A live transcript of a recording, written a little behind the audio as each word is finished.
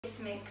This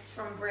mix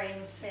from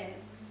Brain Film.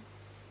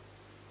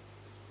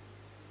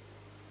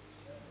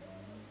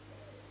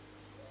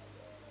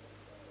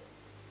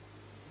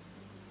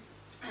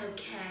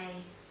 Okay.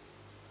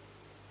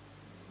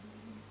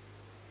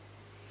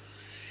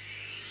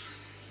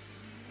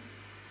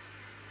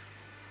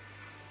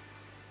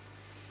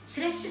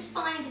 So let's just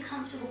find a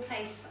comfortable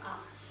place for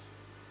us.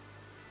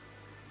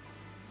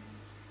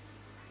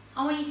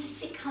 I want you to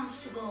sit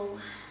comfortable,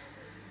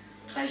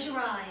 close your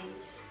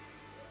eyes,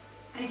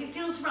 and if it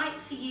feels right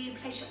for you,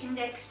 place your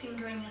index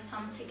finger and your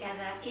thumb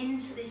together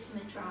into this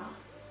mudra.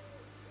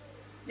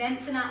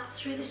 Lengthen up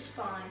through the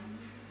spine.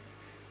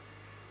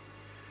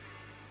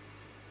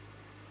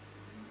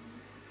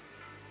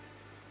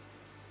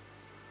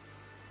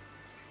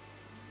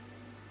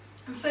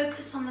 And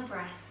focus on the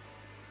breath.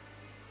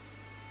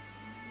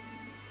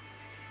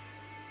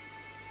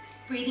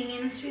 Breathing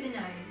in through the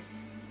nose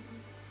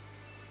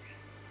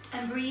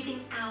and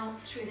breathing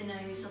out through the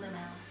nose or the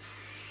mouth.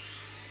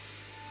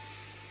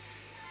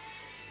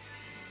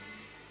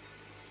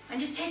 And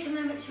just take a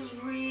moment to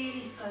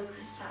really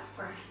focus that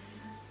breath.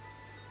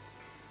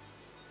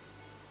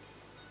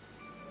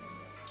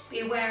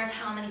 Be aware of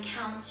how many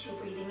counts you're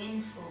breathing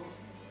in for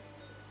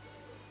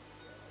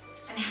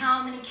and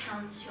how many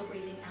counts you're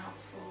breathing out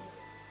for.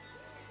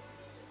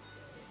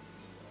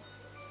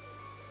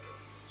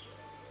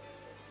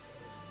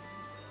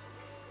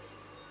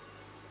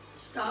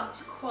 Start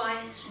to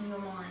quieten your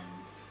mind.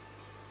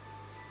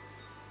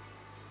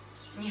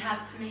 And you have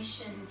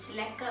permission to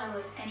let go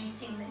of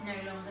anything that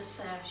no longer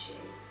serves you.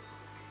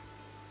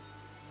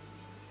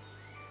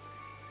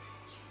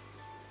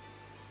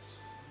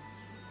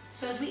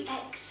 So as we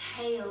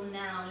exhale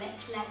now,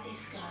 let's let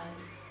this go.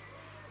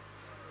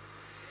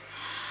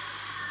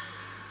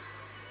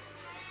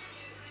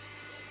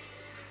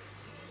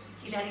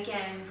 Do that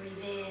again.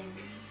 Breathe in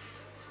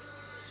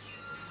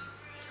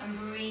and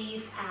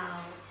breathe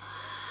out.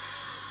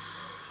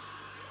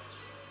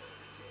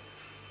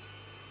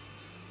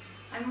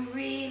 And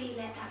really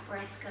let that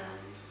breath go.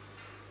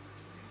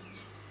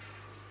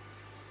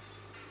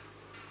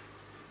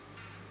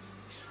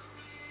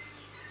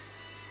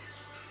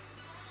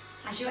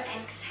 As you're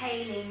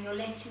exhaling, you're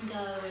letting go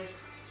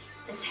of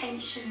the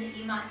tension that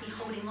you might be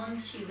holding on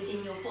to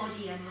within your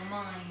body and your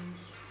mind.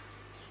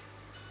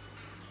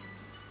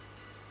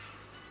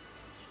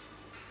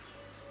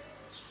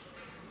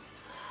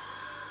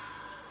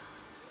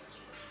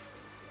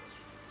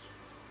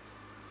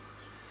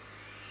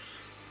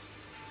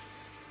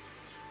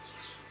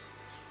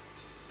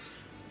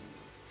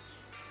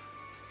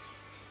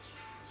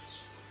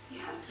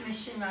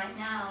 Permission right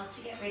now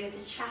to get rid of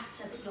the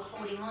chatter that you're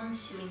holding on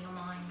to in your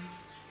mind.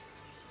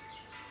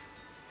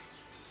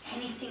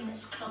 Anything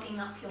that's clogging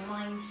up your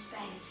mind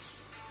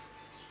space.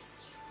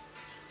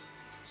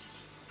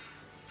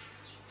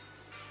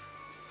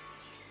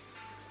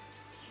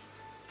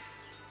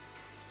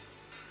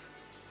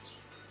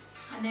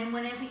 And then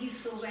whenever you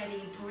feel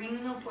ready,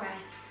 bring your breath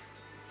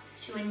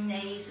to a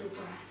nasal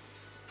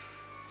breath.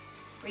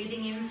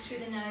 Breathing in through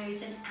the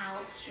nose and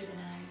out through the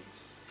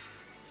nose.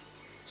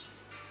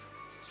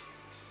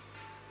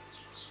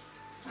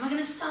 And we're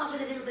going to start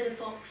with a little bit of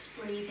box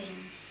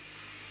breathing.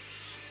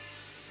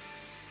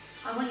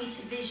 I want you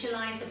to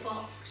visualize a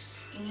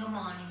box in your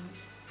mind.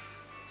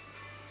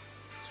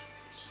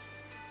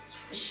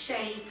 The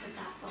shape of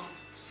that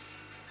box.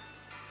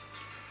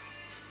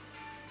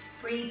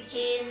 Breathe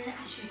in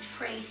as you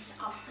trace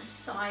up the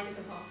side of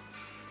the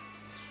box.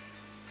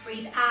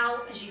 Breathe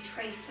out as you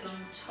trace along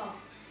the top.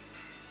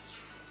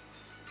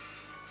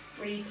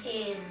 Breathe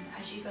in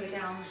as you go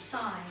down the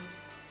side.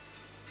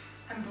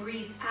 And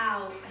breathe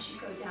out as you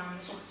go down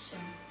the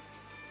bottom.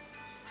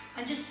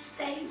 And just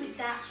stay with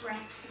that breath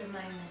for the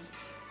moment.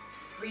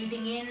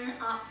 Breathing in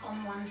up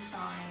on one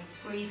side.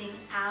 Breathing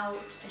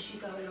out as you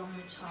go along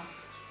the top.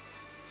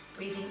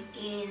 Breathing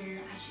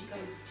in as you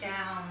go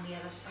down the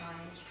other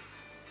side.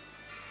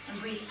 And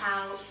breathe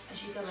out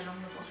as you go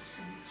along the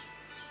bottom.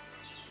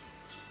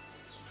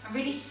 And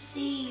really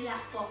see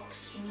that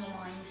box in your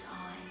mind's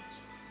eye.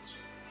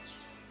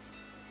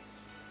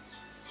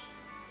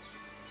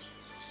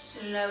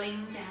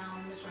 Slowing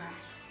down the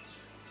breath.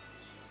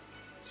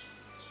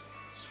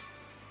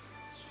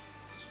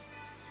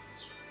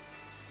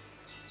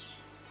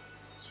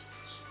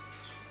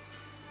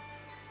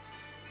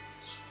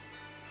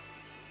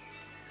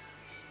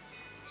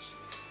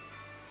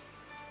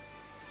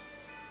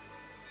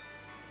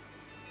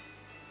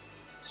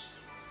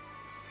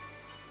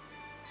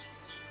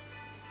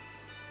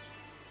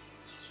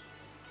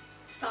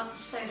 Start to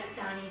slow that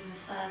down even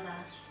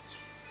further.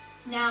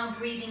 Now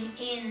breathing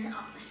in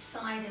up the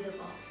side of the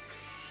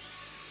box,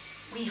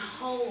 we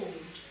hold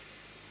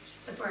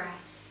the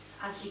breath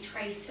as we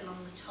trace along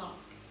the top.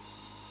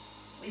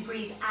 We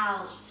breathe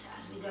out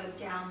as we go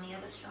down the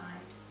other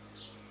side,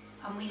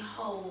 and we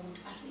hold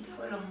as we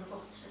go along the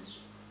bottom.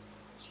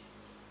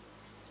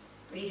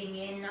 Breathing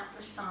in up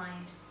the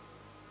side,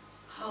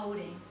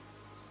 holding,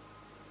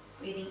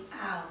 breathing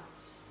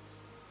out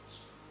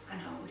and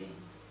holding.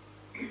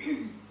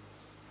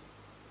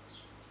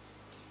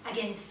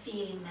 Again,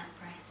 feeling that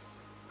breath.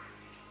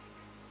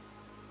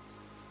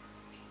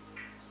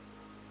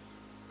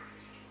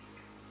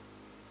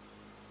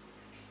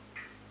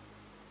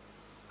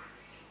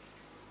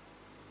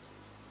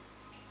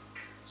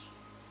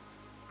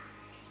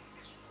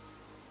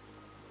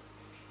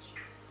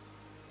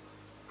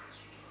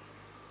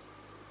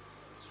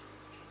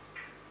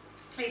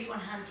 Place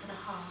one hand to the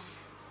heart.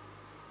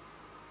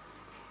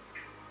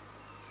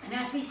 And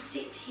as we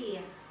sit here,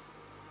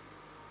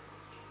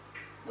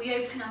 we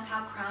open up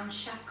our crown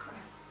chakra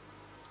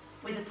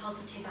with a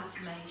positive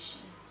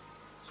affirmation.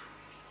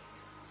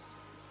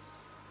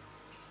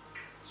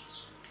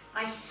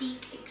 I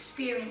seek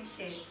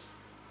experiences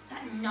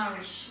that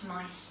nourish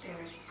my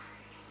spirit.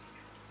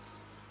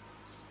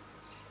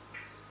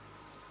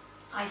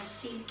 I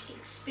seek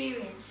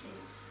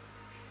experiences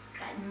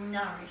that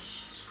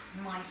nourish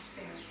my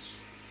spirit.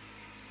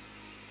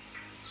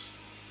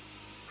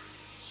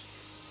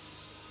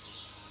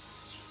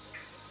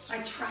 I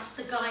trust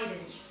the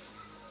guidance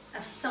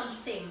of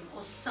something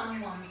or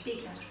someone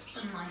bigger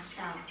than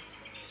myself.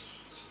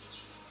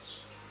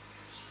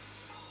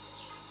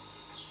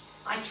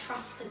 I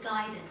trust the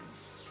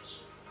guidance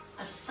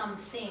of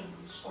something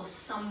or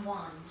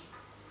someone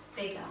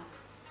bigger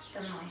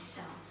than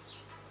myself.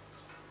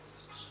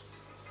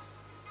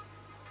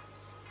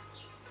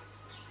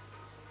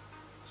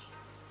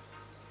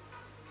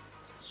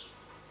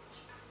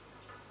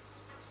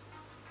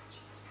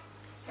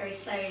 Very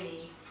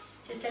slowly,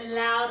 just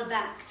allow the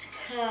back to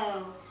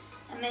curl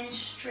and then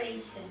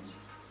straighten.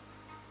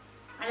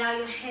 Allow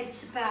your head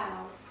to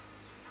bow,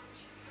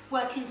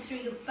 working through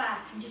your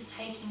back and just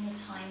taking your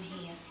time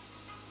here.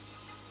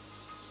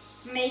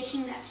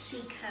 Making that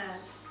C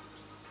curve.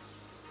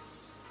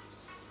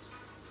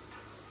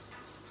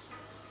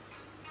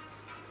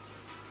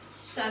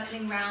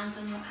 Circling round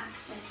on your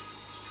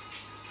axis.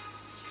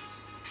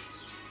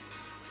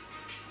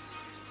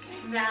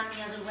 Going round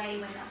the other way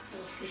when that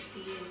feels good for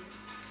you.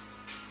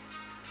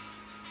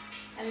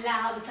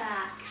 Allow the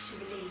back to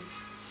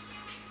release.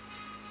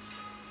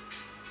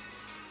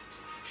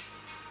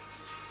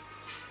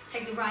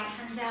 Take the right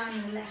hand down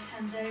and the left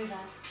hand over.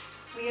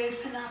 We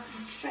open up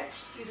and stretch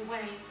through the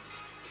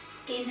waist.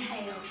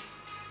 Inhale.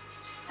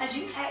 As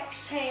you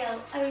exhale,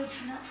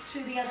 open up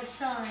through the other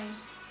side.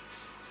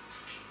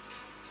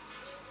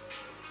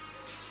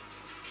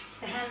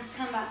 The hands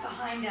come back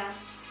behind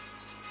us.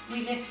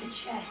 We lift the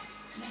chest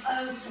and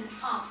open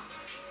up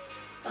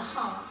the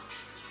heart.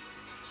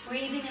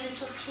 Breathing a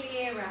little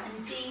clearer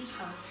and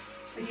deeper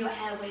with your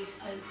airways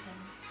open.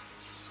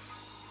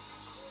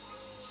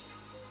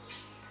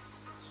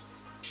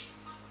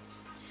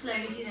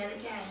 Slowly do that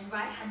again.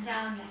 Right hand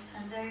down, left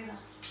hand over.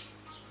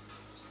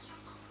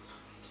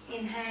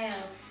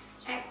 Inhale,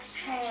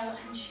 exhale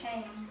and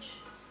change.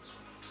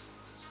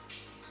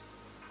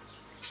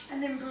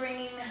 And then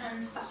bringing the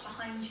hands back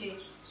behind you.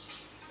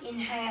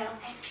 Inhale,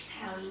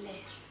 exhale,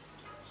 lift.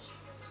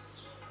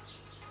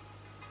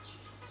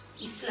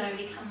 You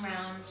slowly come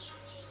round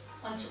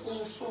onto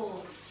all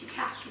fours, to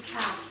cat.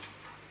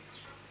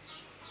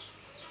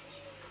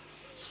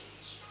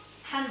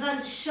 Hands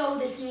under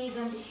shoulders, knees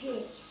under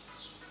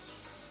hips.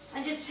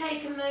 And just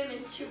take a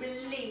moment to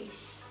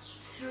release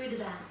through the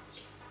back.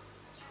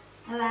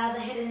 Allow the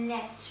head and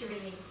neck to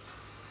release.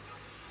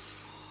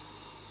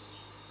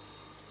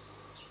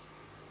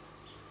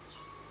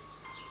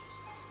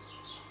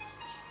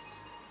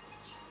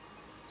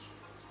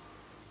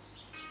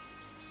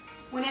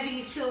 Whenever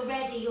you feel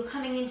ready, you're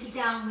coming into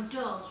downward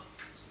dog.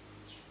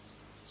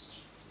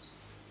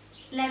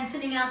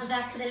 Lengthening out the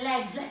back of the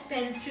legs, let's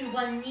bend through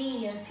one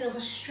knee and feel the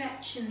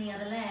stretch in the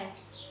other leg.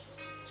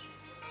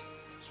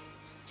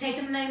 Take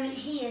a moment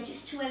here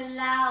just to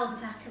allow the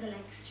back of the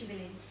legs to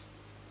release.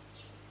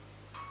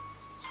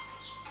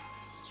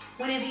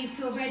 Whenever you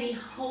feel ready,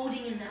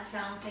 holding in that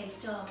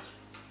down-faced dog.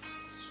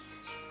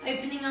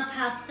 Opening up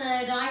our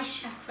third eye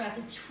chakra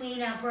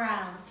between our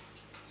brows.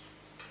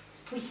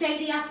 We say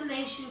the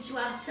affirmation to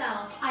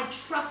ourselves, I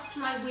trust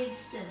my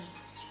wisdom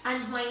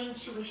and my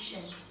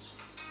intuition.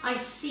 I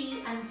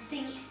see and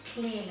think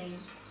clearly.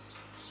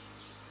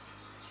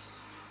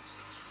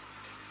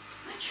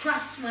 I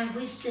trust my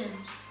wisdom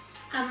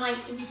and my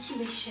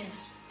intuition.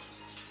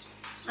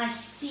 I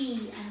see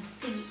and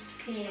think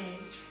clearly.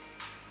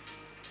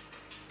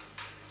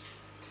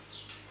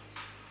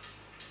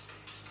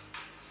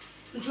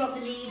 We drop the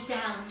knees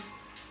down.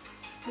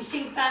 We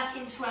sink back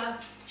into our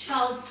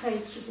child's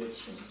pose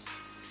position.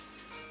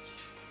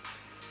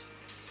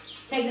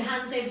 Take the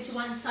hands over to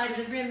one side of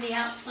the room, the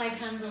outside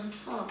hand on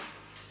top.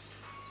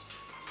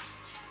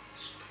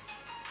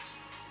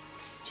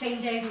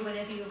 Change over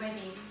whenever you're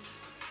ready.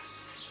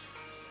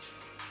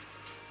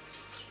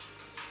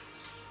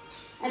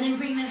 And then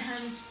bring the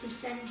hands to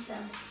center.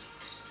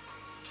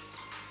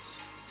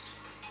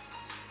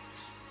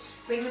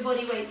 Bring the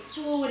body weight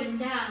forward and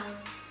down.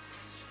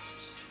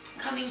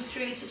 Coming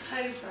through to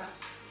cobra.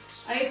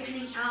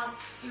 Opening out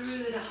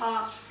through the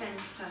heart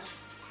center.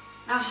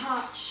 Our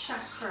heart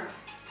chakra.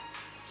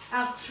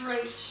 Our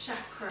throat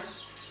chakra.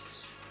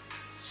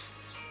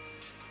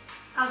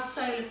 Our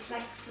solar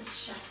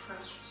plexus chakra.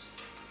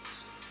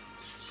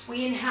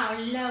 We inhale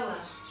lower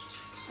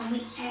and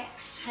we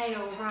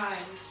exhale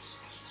rise.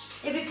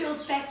 If it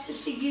feels better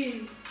for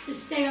you to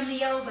stay on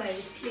the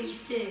elbows,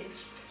 please do.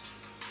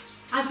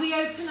 As we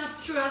open up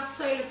through our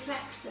solar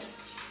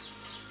plexus,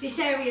 this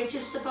area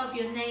just above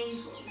your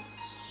navel,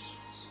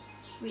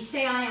 we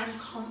say, I am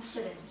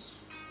confident.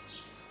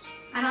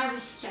 and I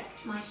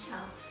respect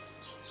myself.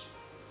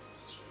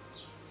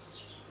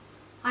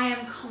 I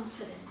am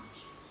confident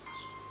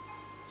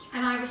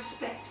and I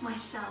respect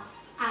myself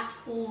at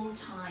all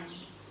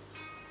times.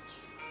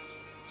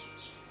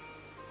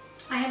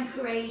 I am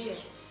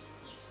courageous,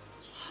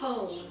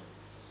 whole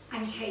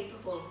and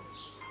capable.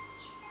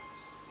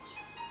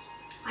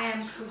 I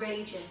am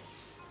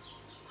courageous,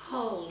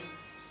 whole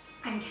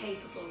and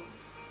capable.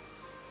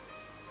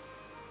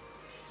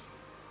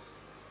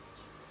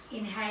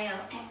 Inhale,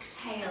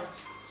 exhale,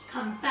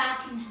 come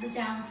back into the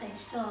down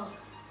faced dog.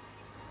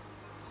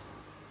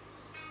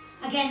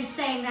 Again,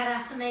 saying that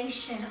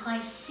affirmation, I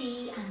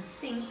see and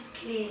think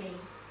clearly.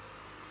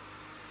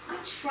 I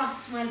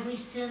trust my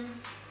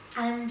wisdom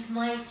and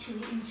my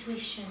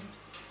intuition.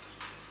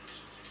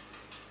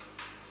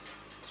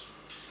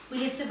 We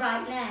lift the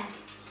right leg,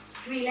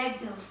 three-leg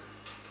dog.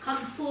 Come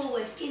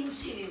forward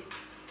into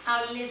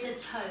our lizard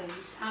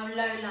pose, our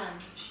low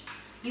lunge.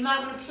 You might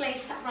want to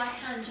place that right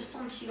hand just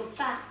onto your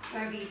back,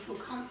 wherever you feel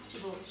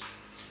comfortable.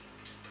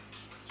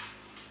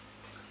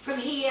 From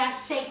here,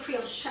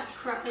 sacral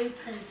chakra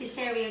opens, this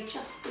area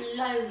just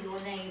below your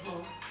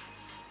navel.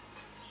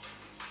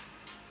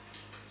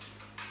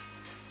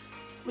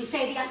 We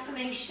say the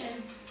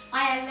affirmation,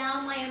 I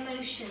allow my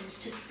emotions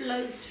to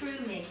flow through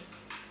me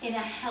in a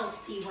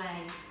healthy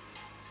way.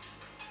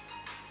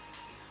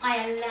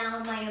 I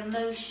allow my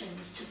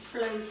emotions to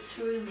flow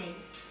through me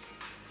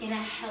in a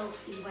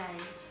healthy way.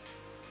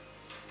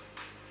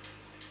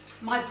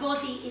 My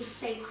body is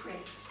sacred,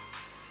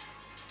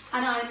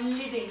 and I am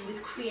living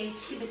with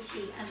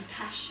creativity and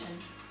passion.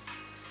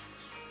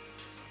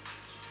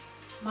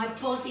 My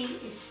body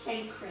is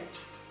sacred,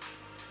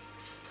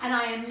 and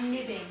I am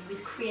living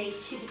with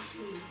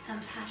creativity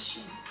and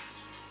passion.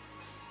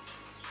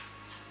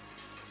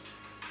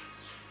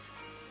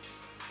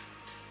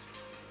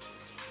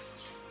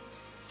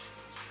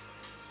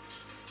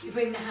 We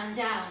bring the hand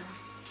down,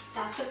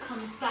 that foot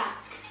comes back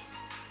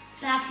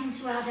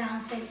into our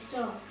down face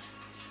dog.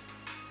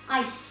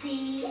 I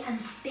see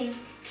and think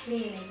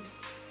clearly.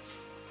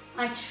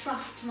 I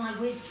trust my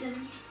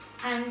wisdom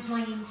and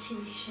my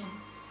intuition.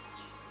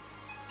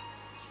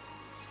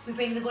 We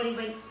bring the body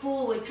weight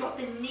forward, drop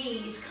the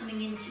knees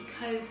coming into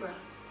cobra.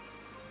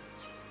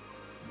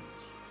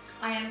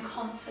 I am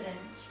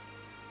confident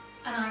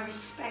and I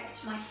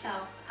respect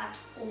myself at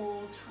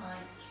all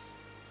times.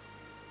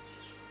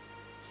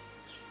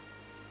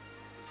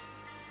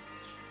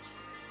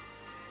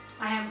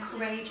 I am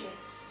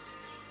courageous,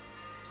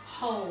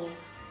 whole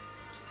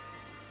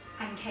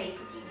and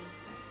capable.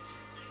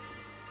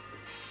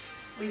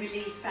 We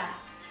release back,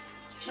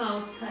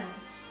 child's pose.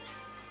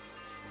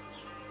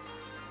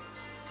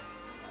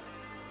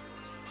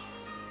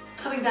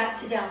 Coming back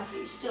to down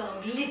face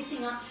dog,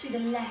 lifting up through the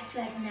left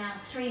leg now,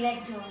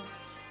 three-leg dog.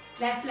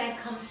 Left leg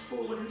comes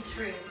forward and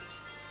through.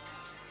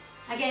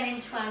 Again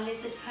into our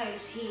lizard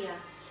pose here,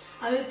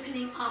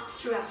 opening up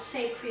through our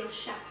sacral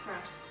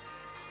chakra.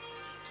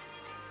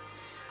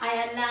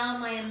 I allow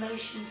my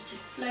emotions to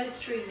flow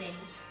through me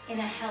in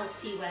a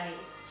healthy way.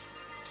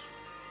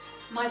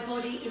 My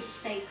body is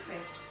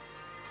sacred.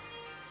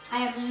 I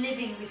am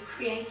living with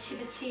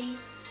creativity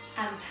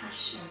and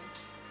passion.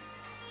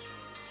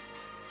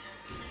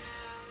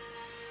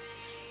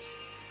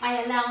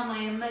 I allow my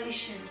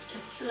emotions to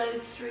flow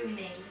through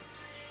me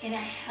in a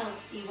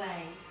healthy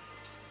way.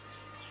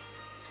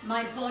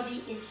 My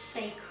body is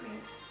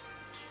sacred.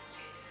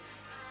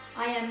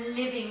 I am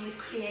living with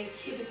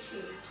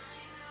creativity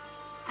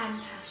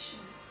and passion.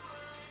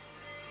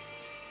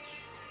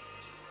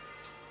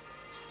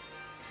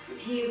 From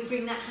here we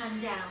bring that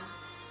hand down,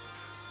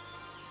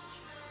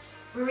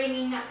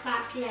 bringing that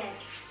back leg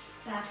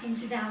back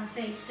into down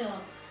face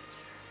dog.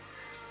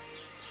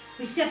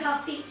 We step our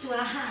feet to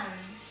our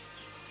hands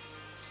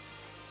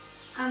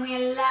and we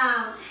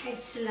allow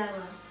head to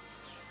lower,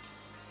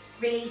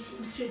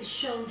 releasing through the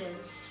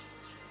shoulders.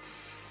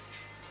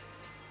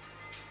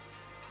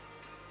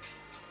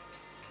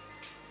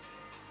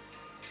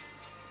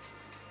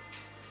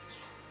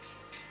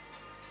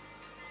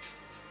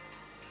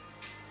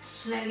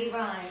 Slowly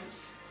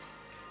rise.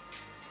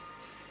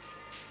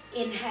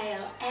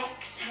 Inhale,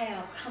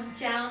 exhale, come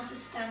down to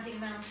standing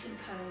mountain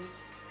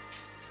pose.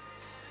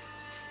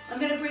 I'm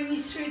going to bring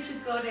you through to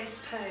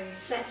goddess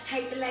pose. Let's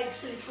take the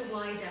legs a little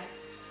wider.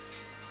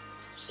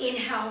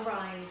 Inhale,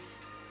 rise.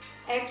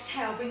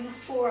 Exhale, bring the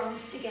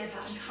forearms together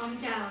and come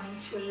down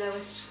into a lower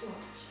squat.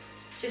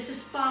 Just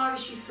as far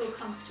as you feel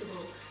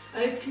comfortable,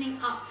 opening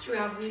up through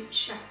our root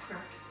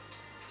chakra.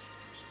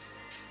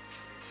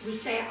 We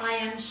say, I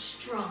am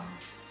strong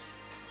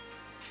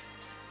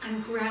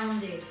and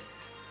grounded.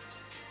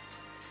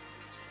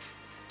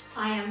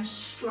 I am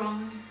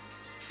strong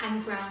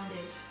and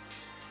grounded.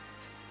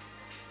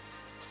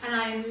 And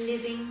I am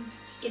living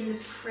in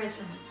the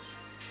present.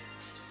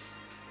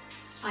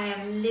 I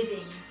am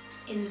living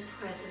in the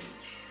present.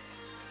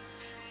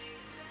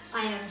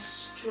 I am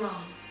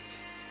strong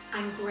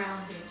and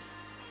grounded.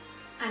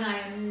 And I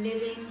am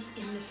living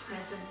in the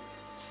present.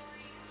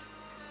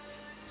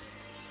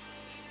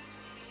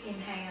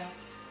 Inhale.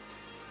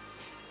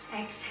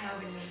 Exhale,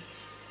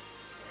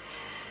 release.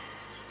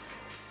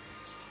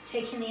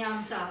 Taking the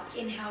arms up,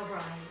 inhale,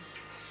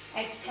 rise.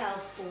 Exhale,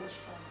 forward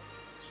fold.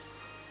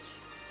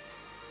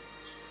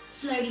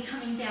 Slowly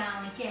coming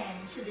down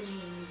again to the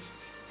knees.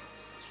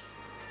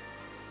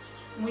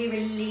 We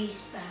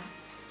release that.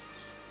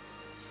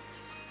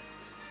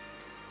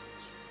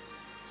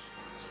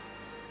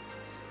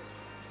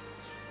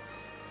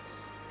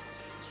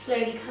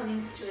 Slowly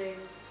coming through.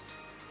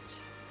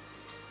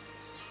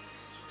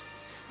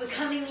 We're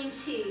coming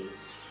into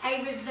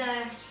a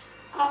reverse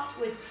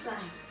upward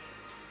plank.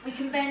 We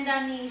can bend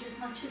our knees as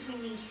much as we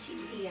need to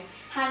here.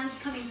 Hands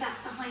coming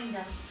back behind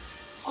us.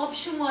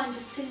 Option 1,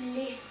 just to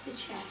lift the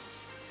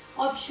chest.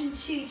 Option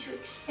 2, to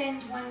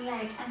extend one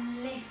leg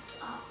and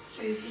lift up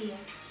through here.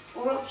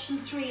 Or option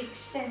 3,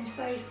 extend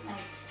both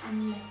legs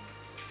and lift.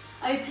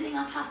 Opening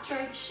up our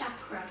throat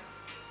chakra.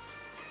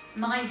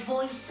 My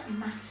voice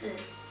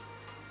matters.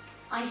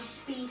 I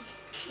speak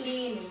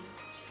clearly,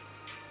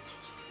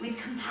 with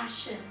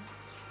compassion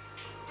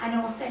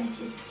and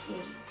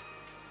authenticity.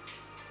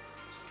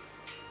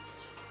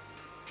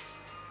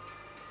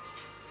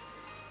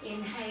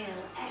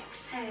 Inhale,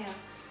 exhale,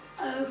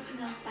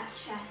 open up that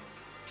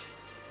chest.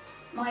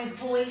 My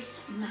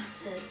voice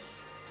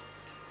matters.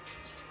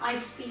 I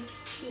speak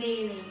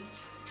clearly,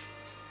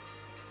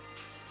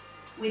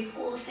 with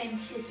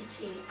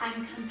authenticity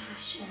and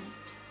compassion.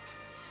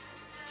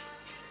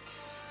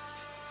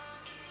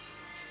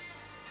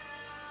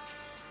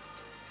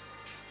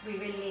 We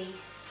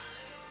release.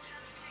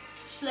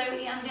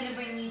 Slowly, I'm going to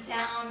bring you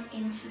down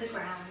into the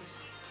ground.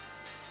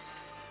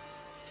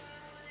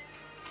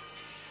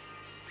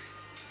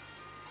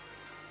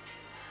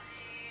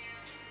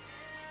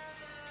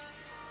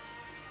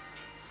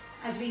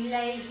 As we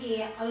lay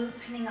here,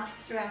 opening up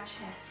through our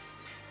chest.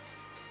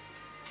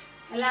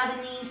 Allow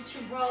the knees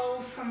to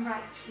roll from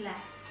right to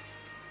left.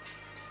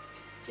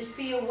 Just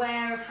be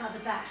aware of how the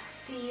back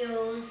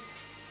feels,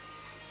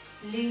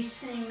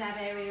 loosening that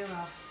area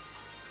off.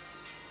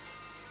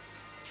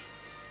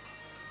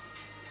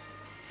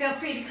 Feel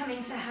free to come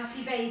into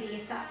happy baby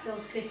if that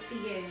feels good for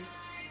you.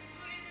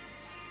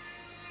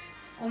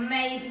 Or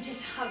maybe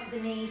just hug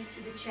the knees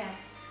to the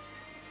chest.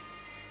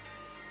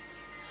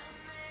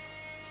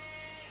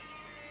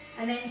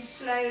 And then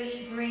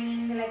slowly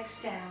bringing the legs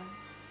down,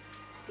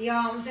 the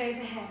arms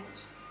overhead.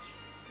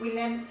 We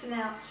lengthen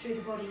out through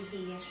the body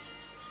here.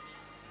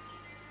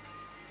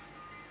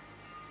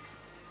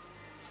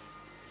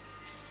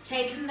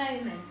 Take a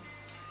moment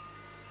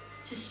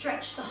to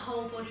stretch the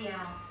whole body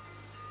out.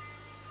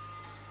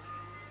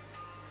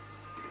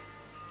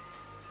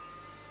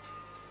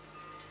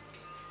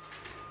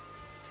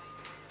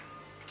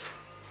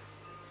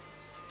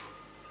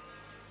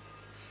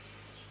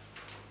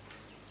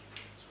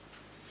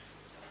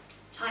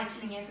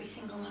 Tightening every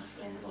single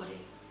muscle in the body,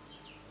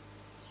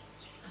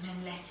 and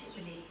then let it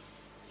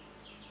release.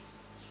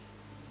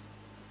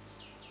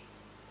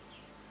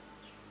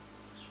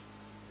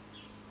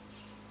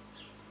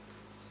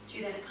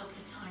 Do that a couple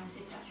of times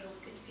if that feels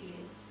good for you.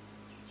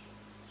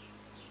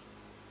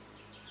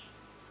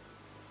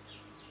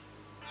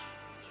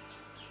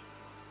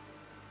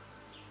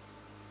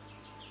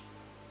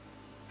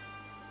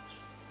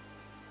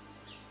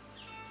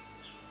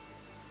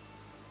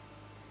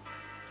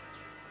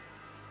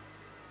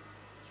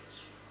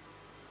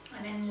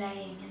 And then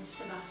laying in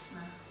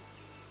Savasana.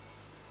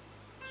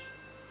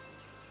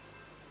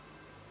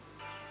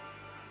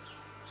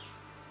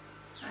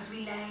 As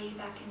we lay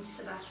back in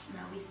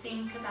Savasana, we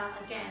think about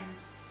again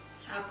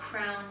our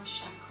crown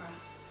chakra,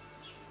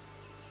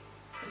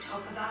 the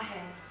top of our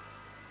head.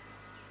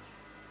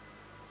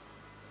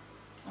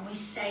 And we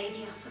say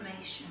the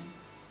affirmation,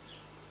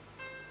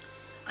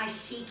 I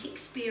seek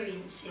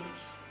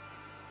experiences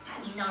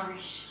that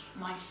nourish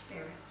my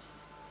spirit.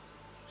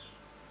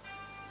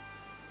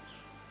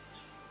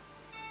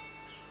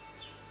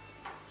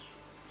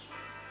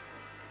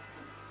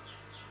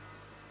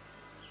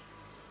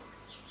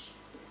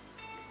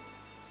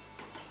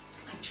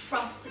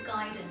 Trust the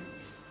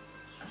guidance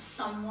of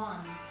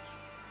someone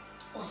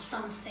or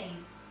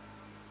something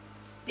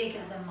bigger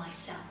than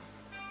myself.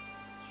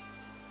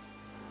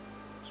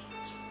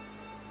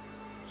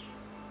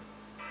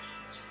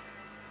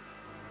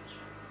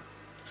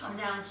 Come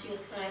down to your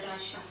third eye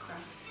chakra,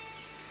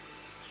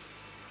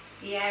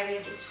 the area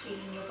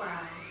between your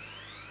brows.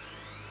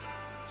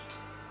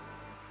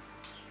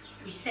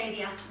 We say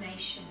the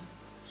affirmation,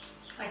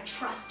 I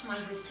trust my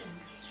wisdom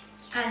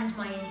and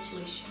my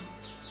intuition.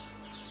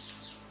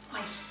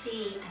 I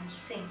see and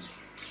think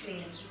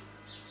clearly.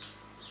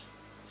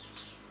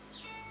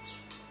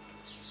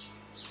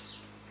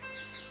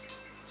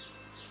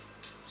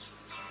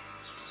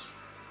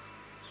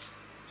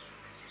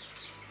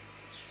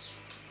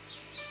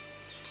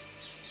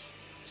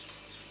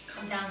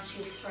 Come down to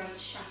your throat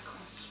chakra.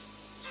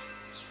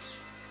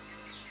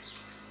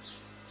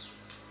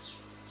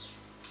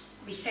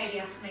 We say the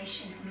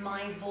affirmation,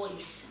 my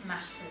voice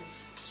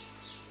matters.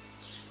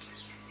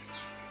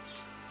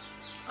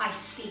 I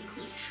speak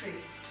with truth.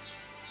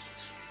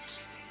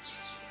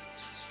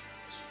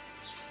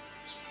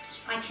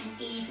 I can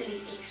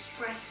easily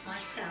express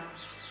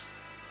myself,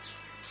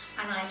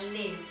 and I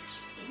live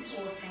in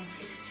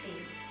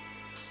authenticity.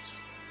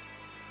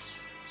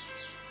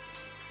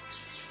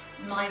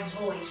 My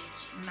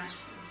voice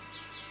matters.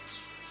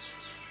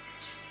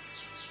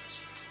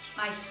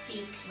 I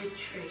speak with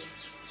truth.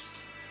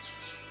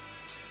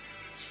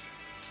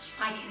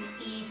 I can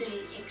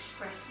easily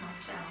express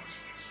myself,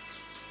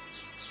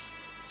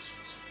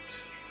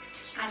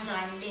 and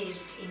I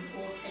live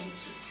in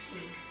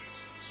authenticity.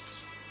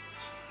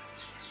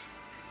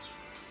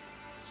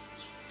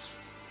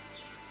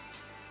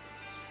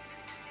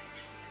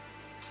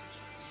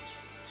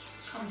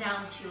 Come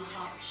down to your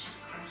heart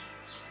chakra.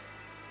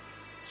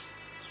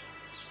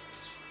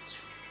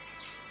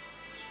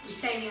 We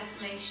say the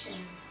affirmation,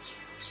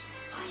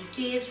 I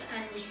give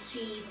and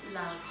receive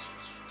love.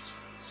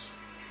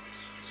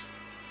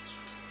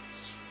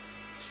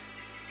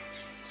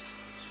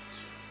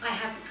 I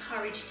have the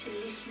courage to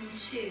listen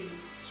to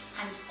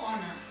and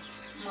honour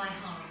my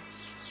heart.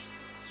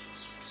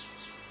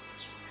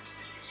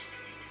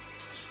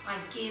 I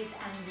give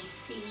and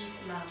receive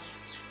love.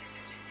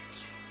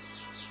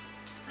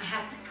 I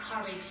have the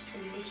courage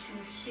to listen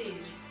to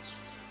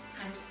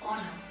and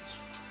honour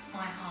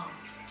my heart.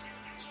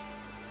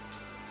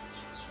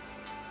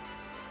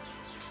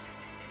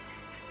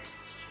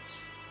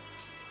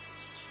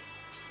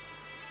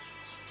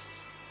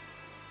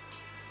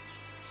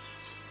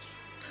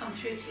 Come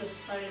through to your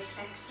solar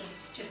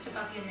plexus, just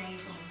above your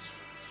navel.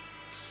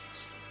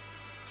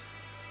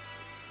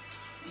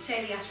 We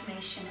say the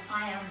affirmation,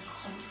 I am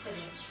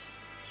confident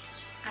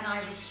and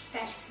I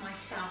respect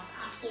myself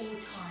at all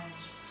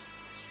times.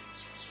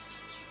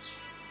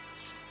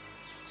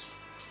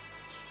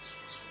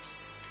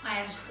 I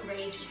am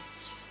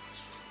courageous,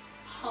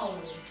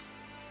 whole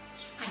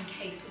and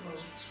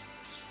capable.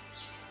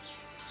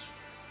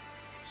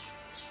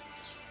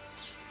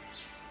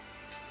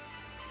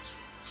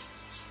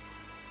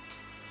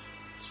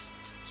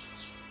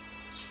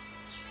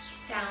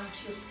 Down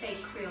to your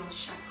sacral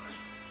chakra,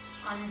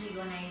 under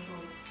your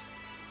navel.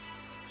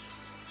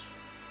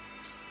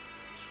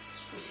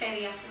 We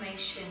say the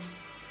affirmation,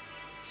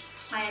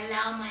 I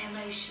allow my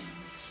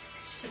emotions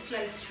to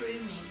flow through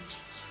me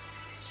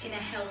in a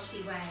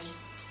healthy way.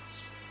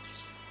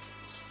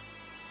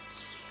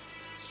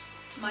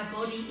 My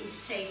body is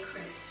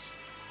sacred.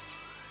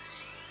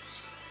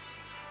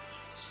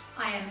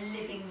 I am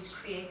living with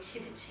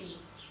creativity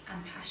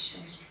and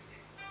passion.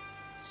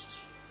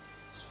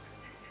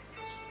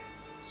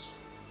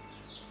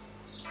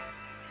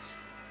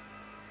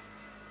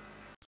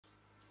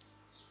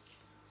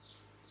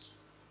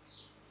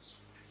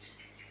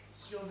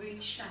 Your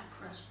root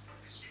chakra.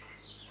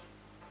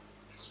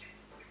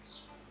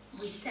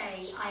 We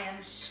say, I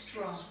am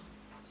strong,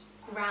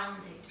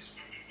 grounded,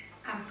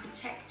 and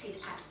protected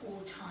at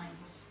all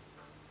times.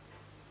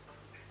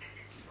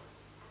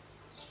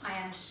 I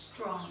am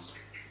strong,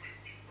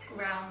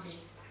 grounded,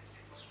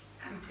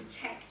 and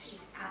protected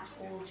at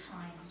all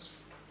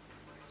times.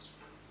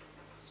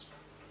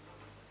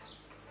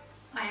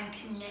 I am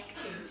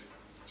connected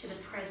to the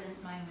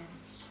present moment.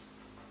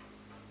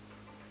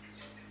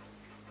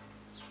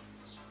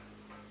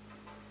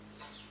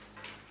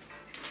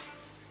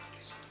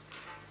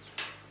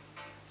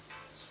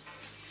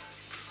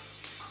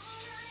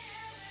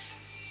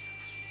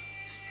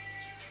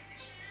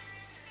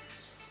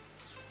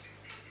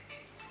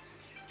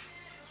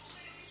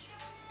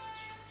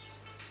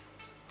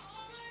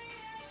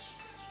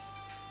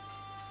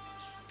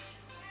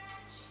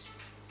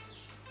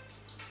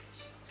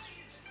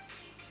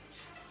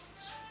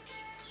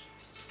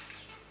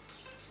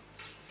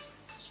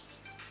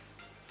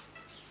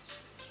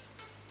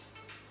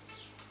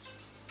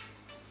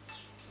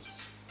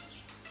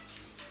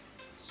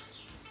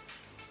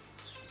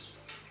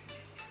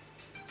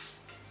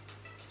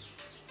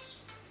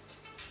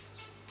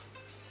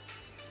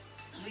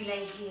 As we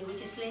lay here, we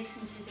just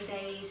listen to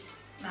today's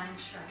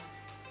mantra,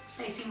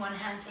 placing one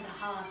hand to the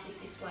heart if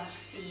this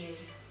works for you.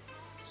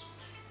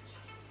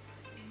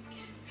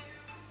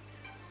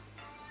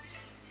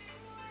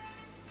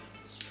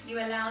 You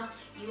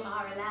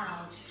are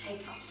allowed to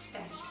take up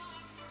space.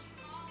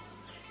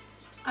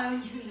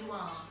 Own who you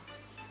are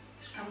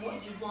and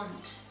what you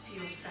want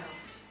for yourself.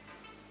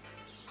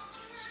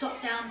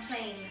 Stop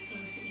downplaying the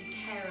things that you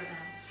care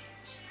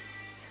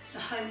about, the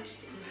hopes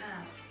that you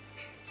have.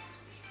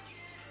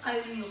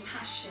 Own your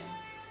passion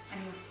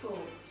and your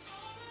thoughts,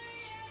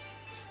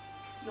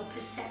 your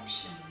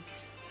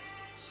perceptions.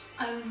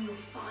 Own your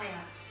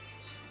fire.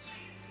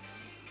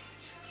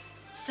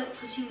 Stop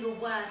putting your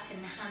worth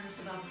in the hands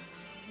of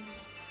others.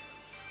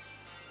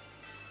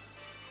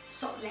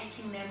 Stop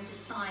letting them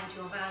decide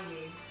your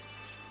value.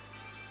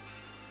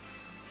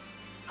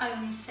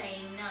 Own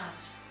saying no,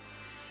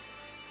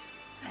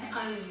 and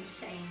own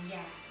saying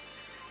yes.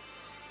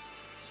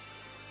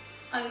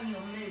 Own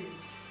your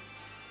mood,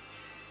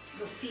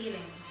 your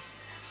feelings.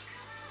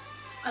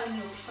 Own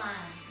your plan,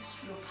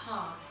 your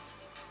path,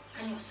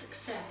 and your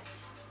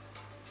success.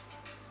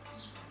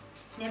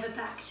 Never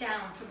back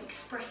down from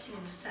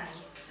expressing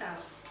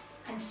yourself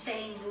and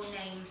saying your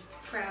name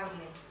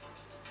proudly.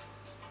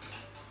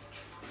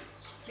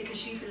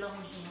 Because you belong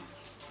here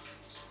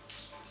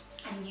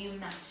and you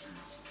matter.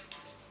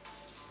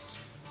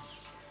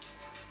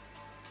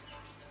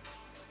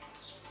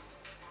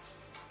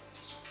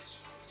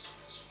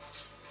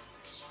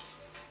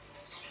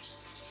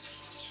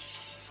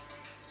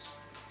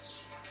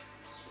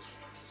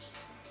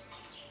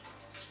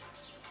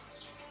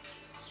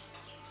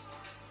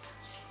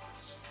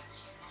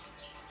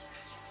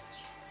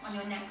 On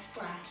your next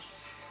breath,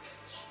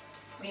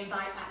 we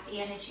invite back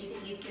the energy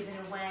that you've given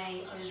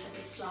away over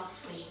this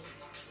last week.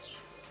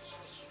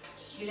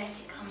 You let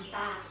it come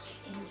back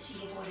into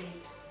your body,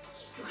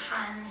 your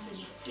hands and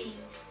your feet,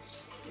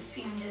 your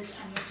fingers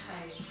and your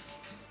toes.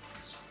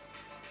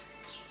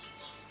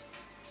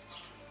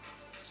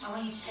 I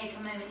want you to take a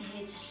moment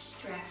here to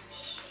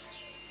stretch,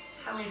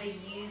 however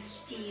you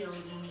feel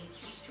you need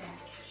to stretch.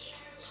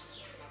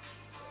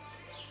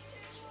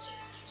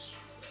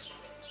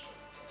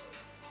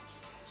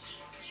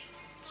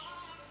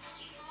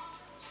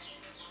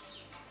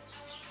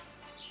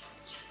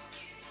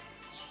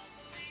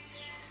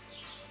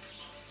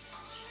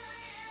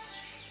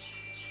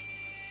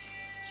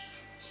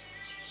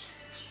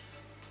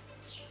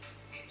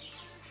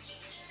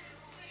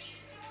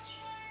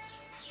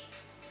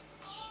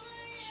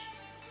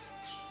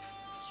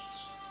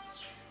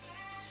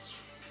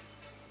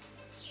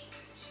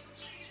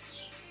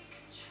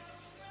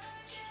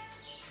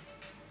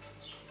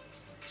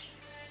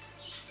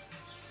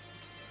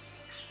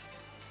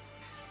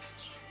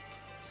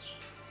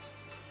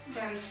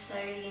 Very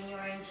slowly in your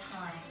own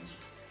time,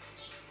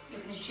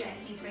 you're going to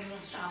gently bring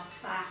yourself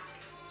back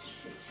to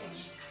sitting.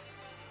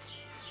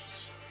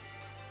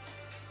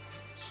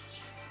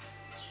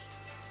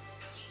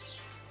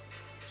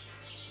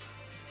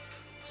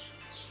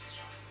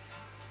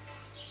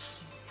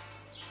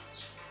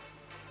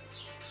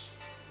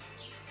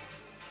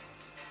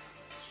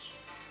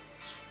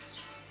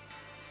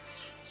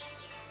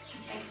 You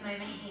take a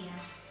moment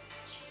here,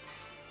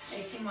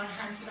 placing one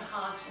hand to the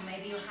heart or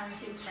maybe your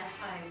hands in prayer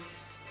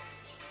pose.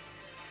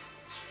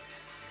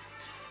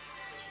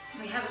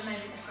 We have a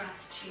moment of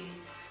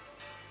gratitude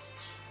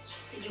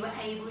that you were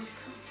able to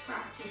come to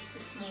practice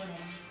this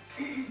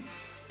morning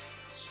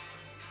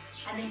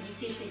and that you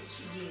did this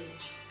for you.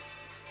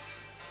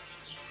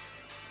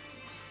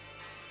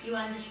 You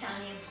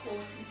understand the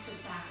importance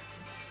of that,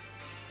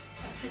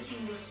 of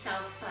putting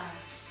yourself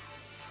first,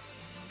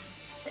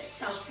 that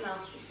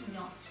self-love is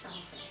not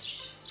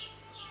selfish.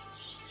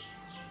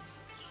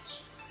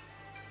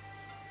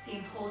 The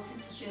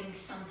importance of doing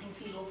something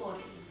for your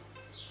body,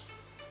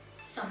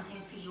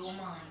 something for your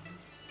mind,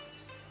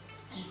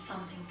 and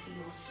something for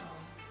your soul.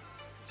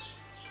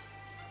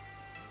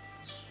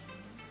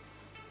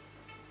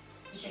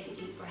 We take a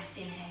deep breath,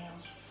 inhale.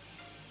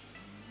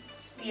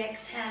 We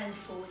exhale and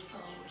forward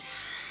fold.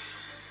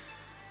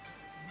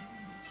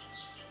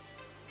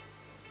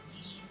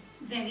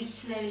 Very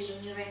slowly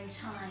in your own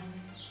time,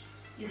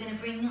 you're going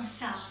to bring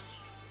yourself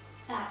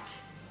back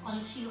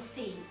onto your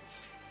feet.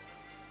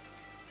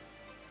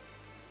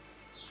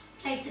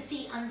 Place the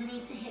feet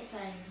underneath the hip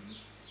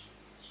bones.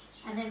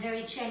 And then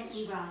very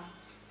gently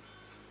rise,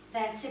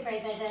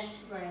 vertebrae by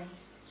vertebrae.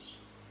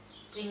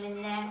 Bring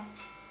the neck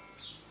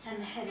and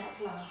the head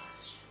up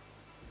last.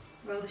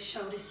 Roll the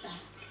shoulders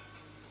back.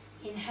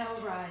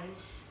 Inhale,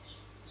 rise.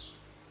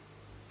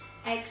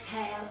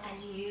 Exhale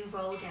and you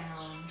roll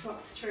down,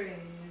 drop through,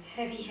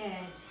 heavy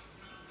head.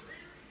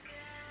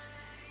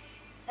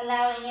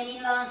 Allowing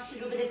any last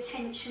little bit of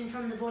tension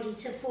from the body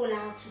to fall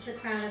out of the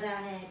crown of our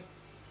head.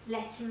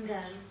 Letting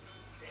go.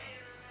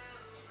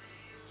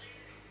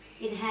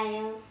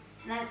 Inhale,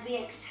 and as we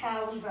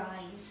exhale, we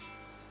rise,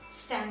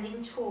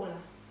 standing taller.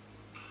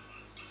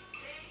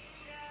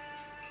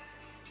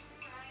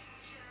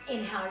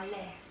 Inhale,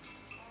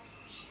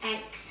 lift.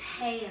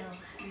 Exhale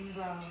and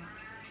roll.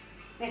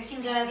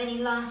 Letting go of any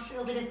last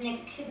little bit of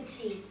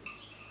negativity,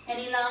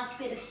 any last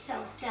bit of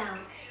self-doubt.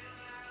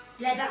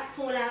 Let that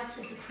fall out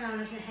of the crown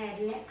of the head,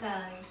 let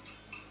go.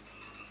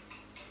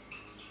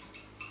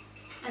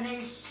 And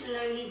then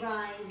slowly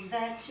rise,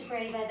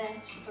 vertebrae by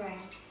vertebrae.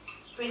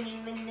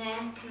 Bringing the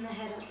neck and the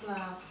head up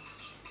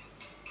last.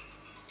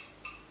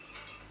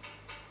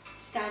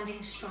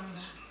 Standing stronger.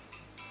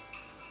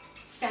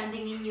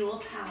 Standing in your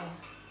power.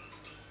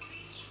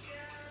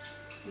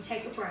 We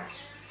take a breath.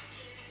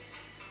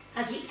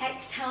 As we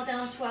exhale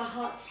down to our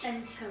heart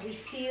center, we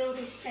feel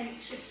this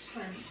sense of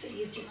strength that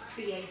you've just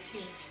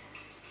created.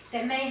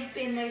 There may have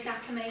been those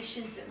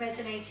affirmations that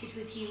resonated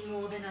with you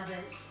more than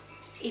others.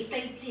 If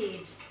they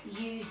did,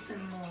 use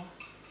them more.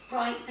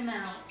 Write them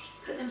out.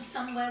 Put them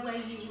somewhere where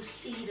you will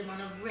see them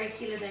on a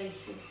regular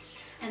basis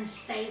and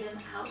say them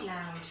out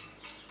loud.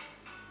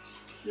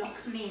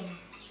 Lock them in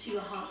to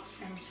your heart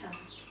center.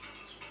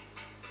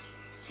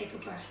 Take a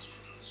breath.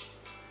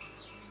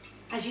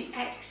 As you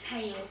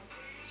exhale,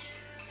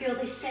 feel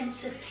this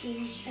sense of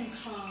peace and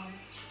calm.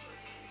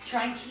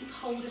 Try and keep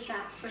hold of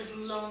that for as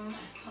long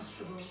as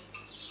possible.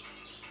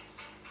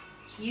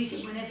 Use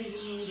it whenever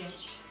you need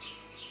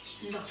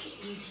it. Lock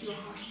it into your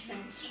heart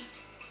center.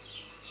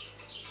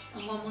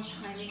 And one more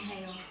time,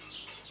 inhale.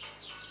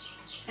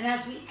 And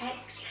as we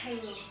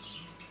exhale,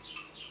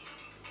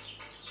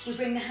 we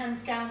bring the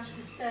hands down to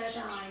the third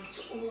eye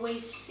to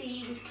always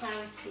see with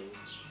clarity,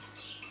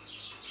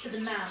 to the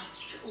mouth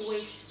to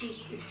always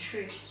speak with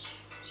truth,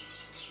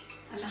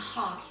 and the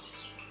heart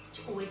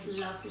to always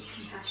love with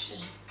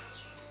compassion.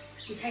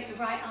 We take the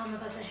right arm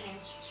above the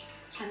head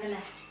and the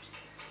left,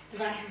 the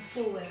right hand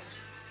forward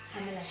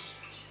and the left,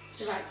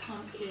 the right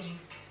palm in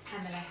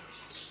and the left.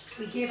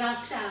 We give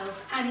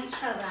ourselves and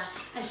each other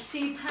a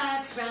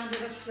superb round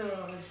of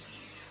applause.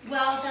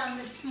 Well done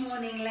this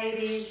morning,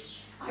 ladies.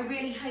 I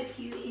really hope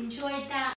you enjoyed that.